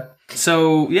 Yeah.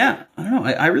 So, I don't know.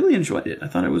 I really enjoyed it. I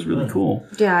thought it was really cool.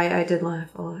 Yeah, I did laugh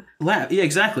a lot. Yeah,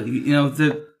 exactly.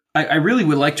 I really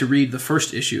would like to read the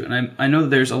first issue, and I know that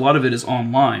there's a lot of it is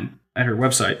online at her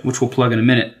website, which we'll plug in a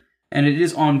minute, and it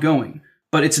is ongoing.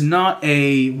 But it's not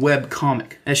a web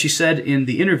comic. As she said in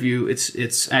the interview,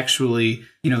 it's actually,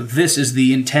 this is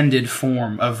the intended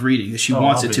form of reading. She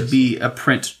wants it to be a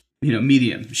print,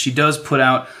 medium. She does put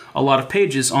out a lot of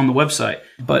pages on the website,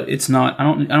 but it's not, I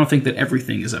don't think that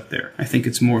everything is up there. I think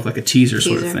it's more of like a teaser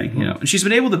sort of thing, And she's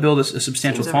been able to build a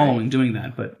substantial following doing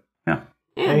that, but yeah.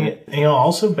 And,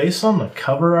 also based on the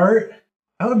cover art,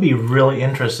 I would be really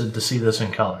interested to see this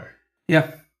in color.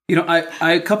 Yeah.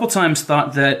 I a couple times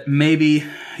thought that maybe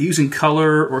using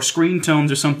color or screen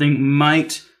tones or something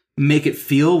might make it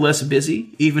feel less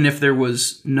busy, even if there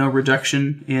was no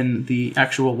reduction in the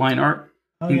actual line art,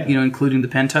 including the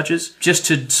pen touches, just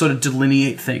to sort of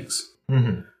delineate things.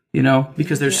 Mm-hmm.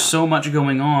 Because there's so much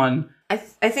going on.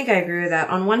 I think I agree with that.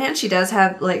 On one hand, she does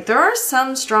have, there are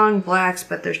some strong blacks,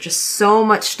 but there's just so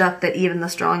much stuff that even the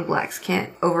strong blacks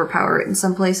can't overpower it in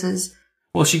some places.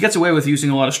 Well, she gets away with using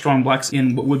a lot of strong blacks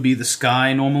in what would be the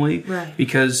sky normally, right?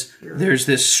 Because there's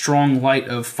this strong light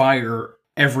of fire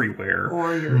everywhere.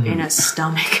 Or you're in a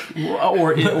stomach.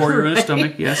 or you're in a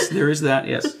stomach. Yes, there is that.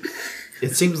 Yes.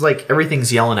 It seems like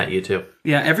everything's yelling at you too.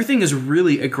 Yeah, everything is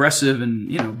really aggressive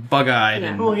and bug-eyed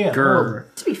and grr. Well,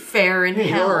 to be fair, in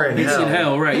hell. He's in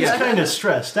hell, right? He's Yeah, kind of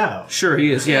stressed out. Sure,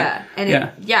 he is. Yeah, and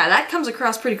that comes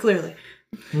across pretty clearly.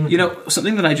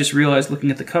 Something that I just realized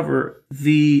looking at the cover,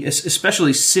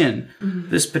 especially Sin,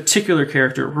 this particular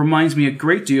character reminds me a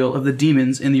great deal of the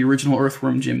demons in the original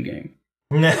Earthworm Jim game.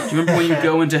 Do you remember when you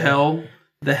go into hell,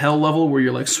 the hell level where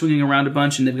you're swinging around a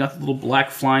bunch and they've got the little black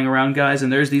flying around guys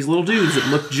and there's these little dudes that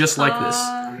look just like this.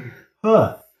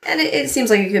 And it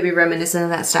seems like it could be reminiscent of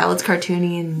that style. It's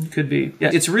cartoony and... Could be. Yeah,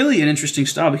 it's really an interesting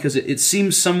style because it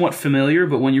seems somewhat familiar,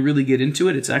 but when you really get into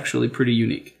it, it's actually pretty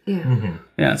unique. Yeah. Mm-hmm.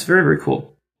 Yeah, it's very, very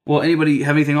cool. Well, anybody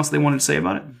have anything else they wanted to say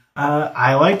about it?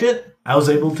 I liked it. I was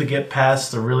able to get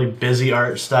past the really busy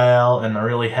art style and the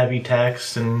really heavy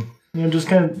text and just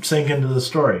kind of sink into the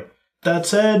story. That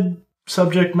said,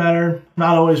 subject matter,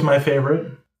 not always my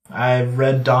favorite. I've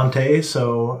read Dante,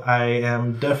 so I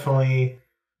am definitely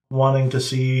wanting to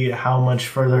see how much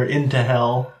further into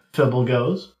hell Fibble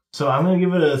goes. So I'm going to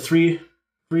give it a three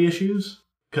issues,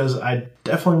 because I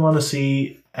definitely want to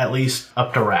see at least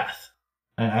up to Wrath.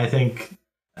 And I think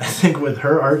with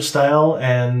her art style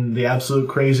and the absolute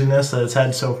craziness that it's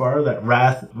had so far, that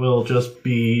Wrath will just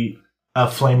be a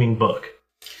flaming book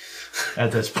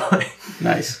at this point.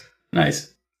 Nice.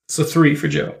 So 3 for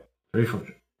Joe. 3 for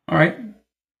Joe. All right.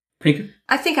 Pink.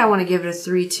 I think I want to give it a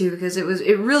 3 too, because it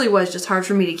really was just hard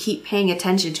for me to keep paying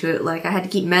attention to it. I had to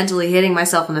keep mentally hitting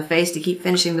myself in the face to keep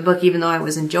finishing the book, even though I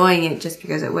was enjoying it, just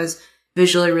because it was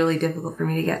visually really difficult for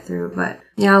me to get through. But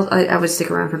yeah, I would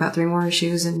stick around for about 3 more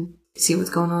issues and see what's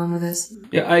going on with this.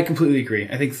 Yeah, I completely agree.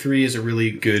 I think 3 is a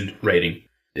really good rating.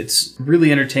 It's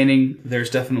really entertaining. There's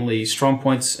definitely strong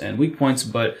points and weak points,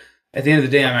 but at the end of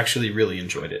the day, I actually really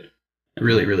enjoyed it. I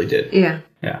really, really did. Yeah.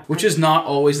 Yeah. Which is not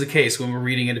always the case when we're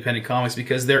reading independent comics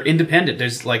because they're independent.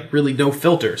 There's really no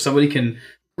filter. Somebody can...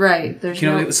 Right.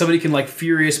 Somebody can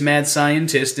furious mad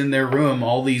scientist in their room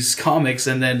all these comics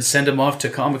and then send them off to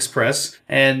Comics Press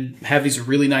and have these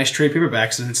really nice trade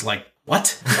paperbacks and it's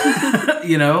what?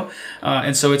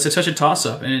 And so it's such a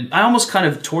toss-up. And I almost kind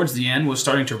of, towards the end, was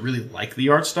starting to really like the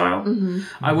art style. Mm-hmm.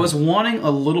 I was wanting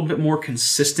a little bit more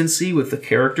consistency with the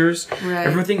characters. Right.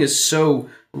 Everything is so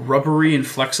rubbery and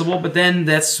flexible, but then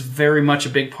that's very much a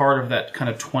big part of that kind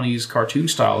of 20s cartoon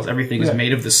style. Everything is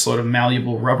made of this sort of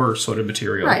malleable rubber sort of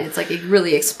material. Right, it's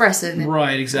really expressive.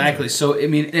 Right, exactly. So, I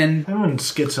mean, and when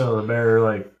Schizo the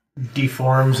Bear,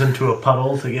 deforms into a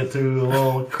puddle to get through a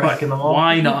little crack in the wall.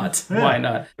 Why not? Yeah. Why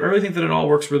not? I really think that it all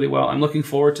works really well. I'm looking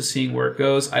forward to seeing where it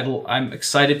goes. I'm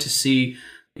excited to see,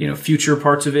 future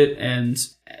parts of it, and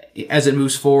as it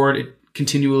moves forward, it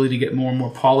continually to get more and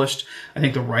more polished. I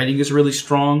think the writing is really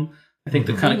strong. I think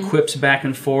the kind of quips back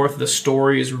and forth, the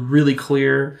story is really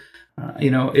clear.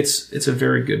 It's a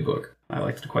very good book. I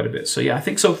liked it quite a bit. So yeah, I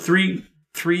think so. Three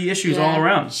issues all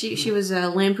around. She was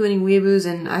lampooning weeboos,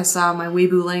 and I saw my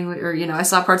weeboo language, or I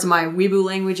saw parts of my weeboo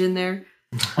language in there.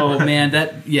 Oh man,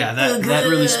 that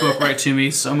really spoke right to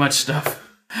me. So much stuff,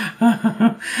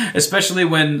 especially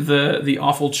when the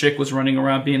awful chick was running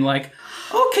around being like,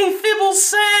 "Okay,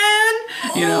 Fibble-san,"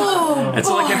 It's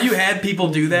have you had people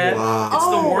do that? Wow. It's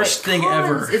the worst thing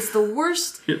ever. It's the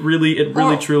worst. It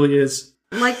really truly is.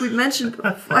 Like we mentioned,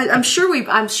 I'm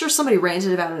sure somebody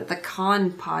ranted about it at the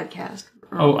Con podcast.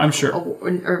 I'm sure.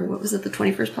 Or what was it, the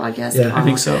 21st podcast? Yeah, I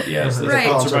think so. Yeah, it's the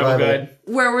Survival Guide.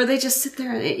 Where they just sit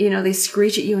there and, they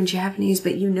screech at you in Japanese,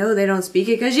 but they don't speak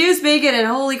it because you speak it, and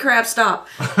holy crap, stop.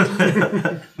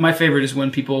 My favorite is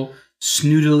when people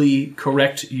snootily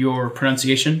correct your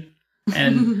pronunciation.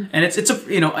 And I'm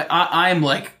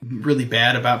really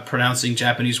bad about pronouncing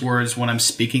Japanese words when I'm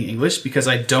speaking English because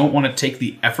I don't want to take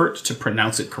the effort to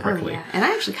pronounce it correctly. Oh, yeah. And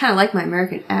I actually kind of like my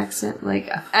American accent.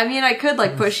 I could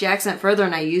push the accent further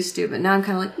than I used to, but now I'm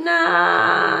kind of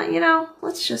nah,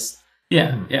 let's just...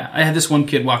 Yeah. I had this one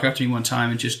kid walk up to me one time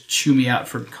and just chew me out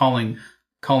for calling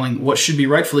what should be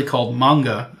rightfully called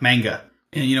manga.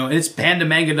 And, it's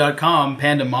pandamanga.com,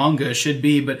 panda manga should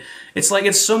be, but it's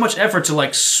so much effort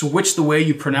to switch the way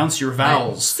you pronounce your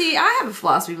vowels. See, I have a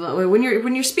philosophy. When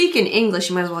you're speaking English,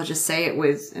 you might as well just say it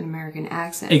with an American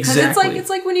accent. Exactly. Because it's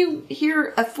like when you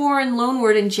hear a foreign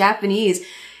loanword in Japanese,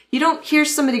 you don't hear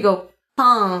somebody go,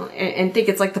 and think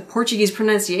it's like the Portuguese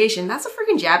pronunciation. That's a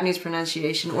freaking Japanese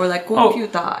pronunciation, or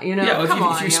computer, Yeah,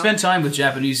 if you spend time with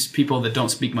Japanese people that don't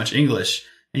speak much English,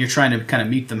 and you're trying to kind of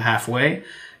meet them halfway,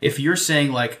 if you're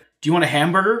saying do you want a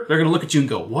hamburger? They're going to look at you and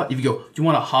go, what? If you go, do you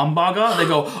want a hamburger? They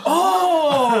go,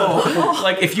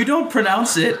 oh! If you don't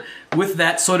pronounce it with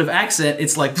that sort of accent,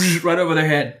 it's right over their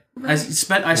head. I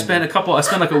spent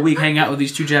a week hanging out with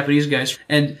these two Japanese guys,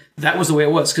 and that was the way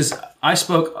it was, because I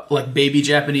spoke baby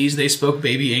Japanese, they spoke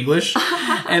baby English,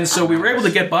 and so we were able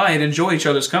to get by and enjoy each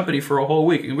other's company for a whole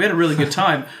week, and we had a really good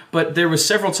time. But there was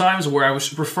several times where I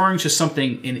was referring to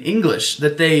something in English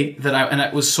that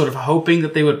I was sort of hoping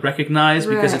that they would recognize,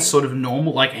 because it's sort of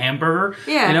normal, like hamburger,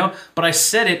 But I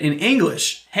said it in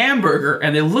English, hamburger,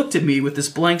 and they looked at me with this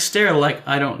blank stare,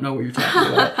 I don't know what you're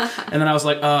talking about. And then I was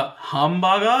like,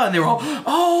 hamburger. And they were all,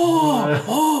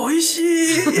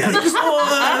 oishii!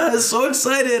 Yeah, so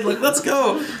excited! Let's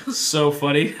go! So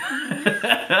funny.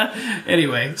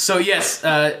 Anyway, so yes,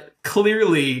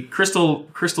 clearly, Crystal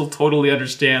totally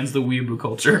understands the weeaboo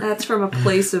culture. That's from a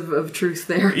place of truth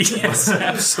there. Yes,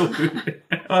 absolutely.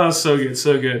 Oh, so good,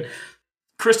 so good.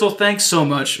 Crystal, thanks so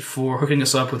much for hooking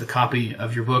us up with a copy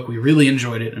of your book. We really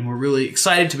enjoyed it, and we're really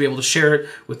excited to be able to share it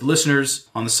with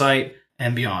listeners on the site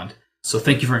and beyond. So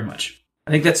thank you very much.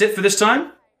 I think that's it for this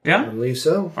time. Yeah? I believe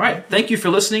so. All right. Thank you for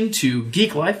listening to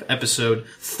Geek Life, episode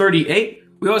 38.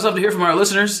 We always love to hear from our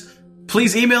listeners.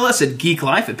 Please email us at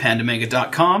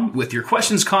geeklife@pandamanga.com with your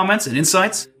questions, comments, and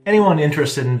insights. Anyone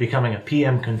interested in becoming a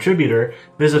PM contributor,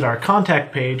 visit our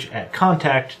contact page at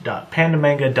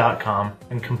contact.pandamanga.com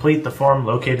and complete the form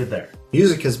located there.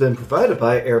 Music has been provided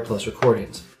by AirPlus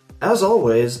Recordings. As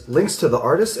always, links to the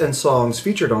artists and songs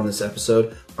featured on this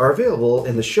episode are available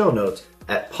in the show notes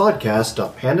at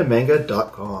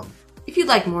podcast.pandamanga.com. If you'd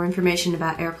like more information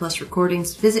about AirPlus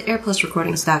Recordings, visit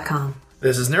airplusrecordings.com.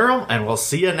 This is Neural, and we'll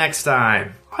see you next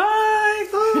time. Bye!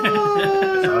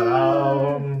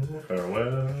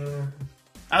 Farewell.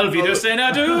 Auf Wiedersehen,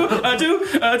 adieu, adieu,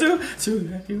 adieu,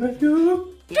 adieu.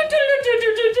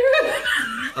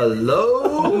 Hello?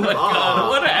 Oh my god,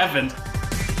 what happened?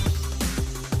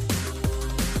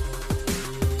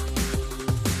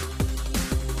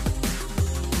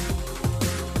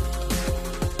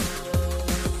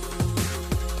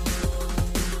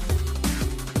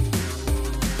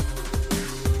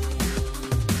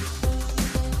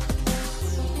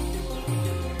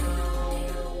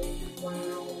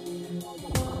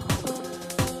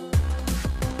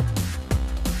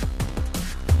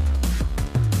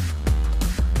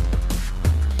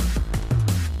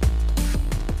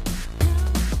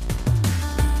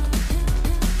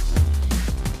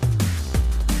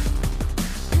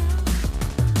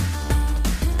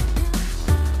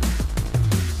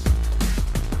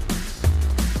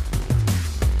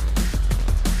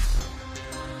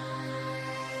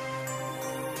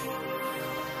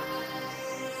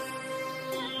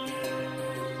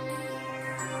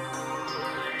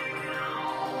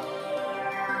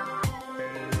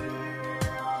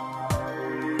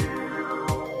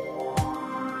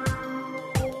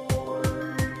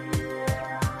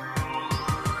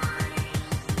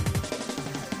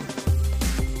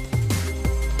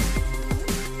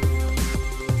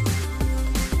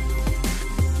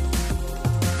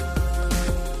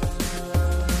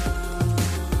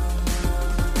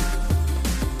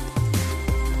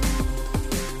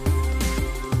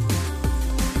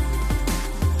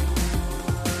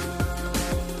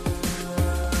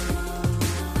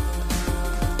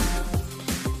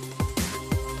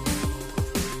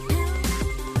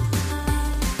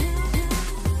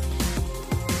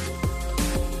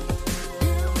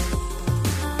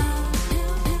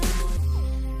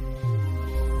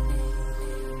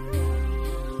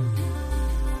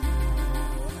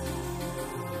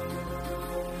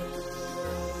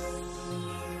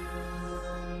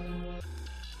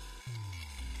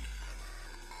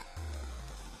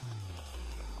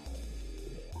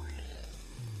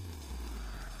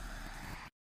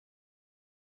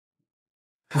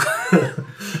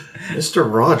 Mr.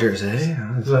 Rogers, eh?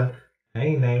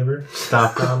 Hey, neighbor.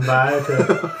 Stopped on by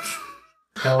to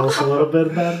tell us a little bit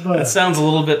about it. That sounds a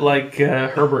little bit like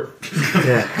Herbert.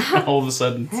 Yeah. All of a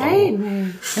sudden. Hey,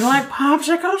 man. You like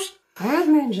popsicles?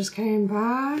 Admin just came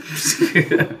by.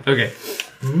 Okay.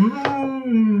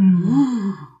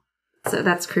 So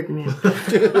that's creeping me out.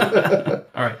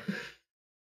 All right.